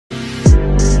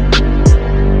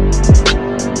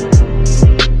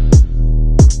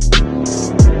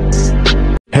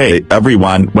Hey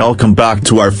everyone, welcome back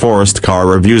to our Forest Car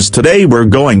Reviews. Today we're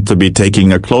going to be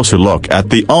taking a closer look at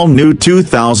the all-new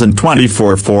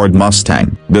 2024 Ford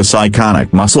Mustang. This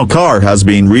iconic muscle car has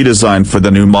been redesigned for the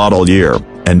new model year,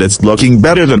 and it's looking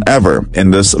better than ever.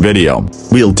 In this video,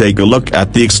 we'll take a look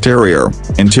at the exterior,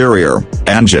 interior,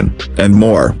 engine, and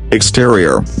more.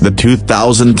 Exterior: the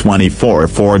 2024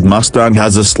 Ford Mustang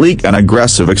has a sleek and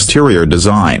aggressive exterior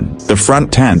design. The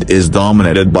front end is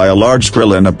dominated by a large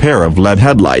grille and a pair of LED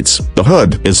headlights. The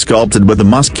hood is sculpted with a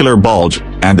muscular bulge,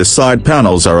 and the side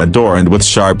panels are adorned with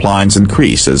sharp lines and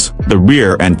creases. The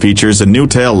rear end features a new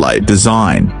taillight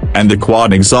design, and the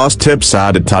quad exhaust tips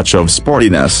add a touch of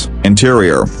sportiness.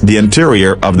 Interior: the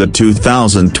interior of the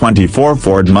 2024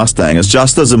 Ford Mustang is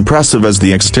just as impressive as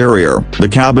the exterior. The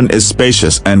cabin is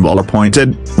spacious and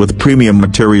well-appointed, with premium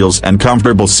materials and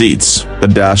comfortable seats. The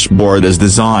dashboard is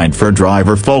designed for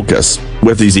driver focus,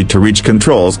 with easy-to-reach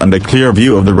controls and a clear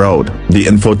view of the road. The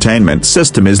infotainment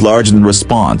system is large and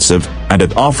responsive, and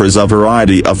it offers a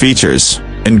variety of features,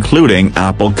 including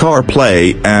Apple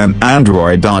CarPlay and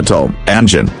Android Auto.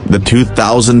 Engine: the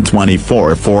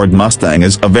 2024 Ford Mustang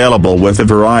is available with a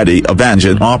variety of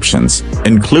engine options,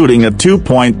 including a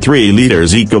 2.3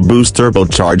 liters EcoBoost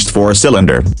turbocharged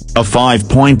 4-cylinder, a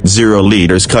 5.0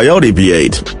 liters Coyote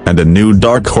V8, and a new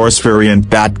Dark Horse variant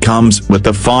that comes with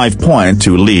a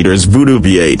 5.2 liters Voodoo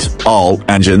V8. All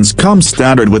engines come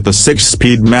standard with a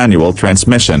 6-speed manual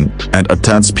transmission, and a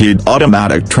 10-speed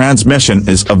automatic transmission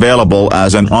is available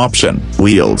as an option.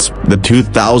 Wheels: the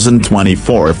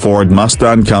 2024 Ford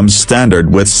Mustang comes standard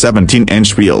with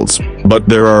 17-inch wheels, but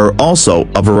there are also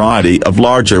a variety of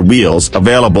larger wheels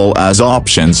available as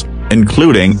options,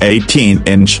 including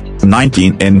 18-inch,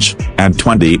 19-inch, and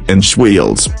 20-inch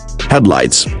wheels.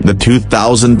 Headlights: the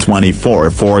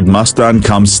 2024 Ford Mustang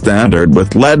comes standard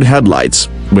with LED headlights,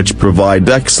 which provide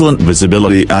excellent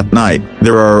visibility at night.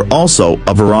 There are also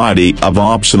a variety of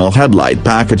optional headlight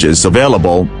packages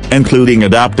available, including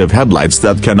adaptive headlights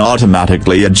that can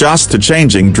automatically adjust to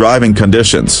changing driving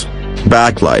conditions.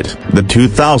 Backlight: the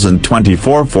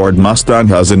 2024 Ford Mustang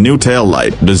has a new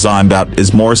taillight design that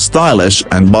is more stylish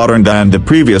and modern than the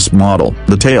previous model.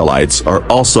 The taillights are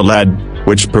also LED,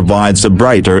 which provides a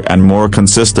brighter and more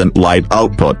consistent light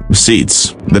output.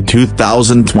 Seats: the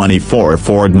 2024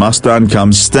 Ford Mustang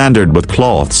comes standard with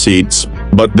cloth seats,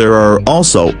 but there are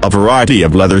also a variety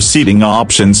of leather seating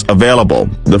options available.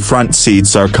 The front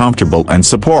seats are comfortable and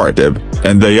supportive,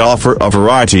 and they offer a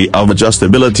variety of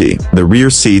adjustability. The rear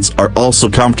seats are also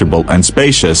comfortable and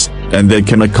spacious, and they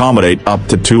can accommodate up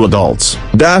to 2 adults.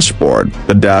 Dashboard: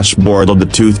 the dashboard of the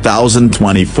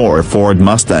 2024 Ford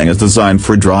Mustang is designed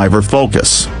for driver focus.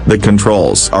 The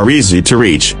controls are easy to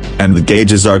reach, and the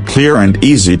gauges are clear and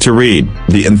easy to read.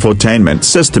 The infotainment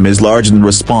system is large and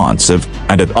responsive,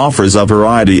 and it offers a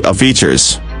variety of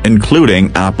features,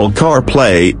 including Apple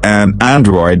CarPlay and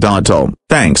Android Auto.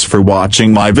 Thanks for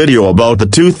watching my video about the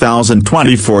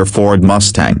 2024 Ford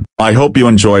Mustang. I hope you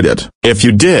enjoyed it. If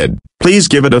you did, please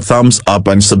give it a thumbs up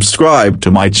and subscribe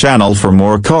to my channel for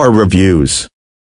more car reviews.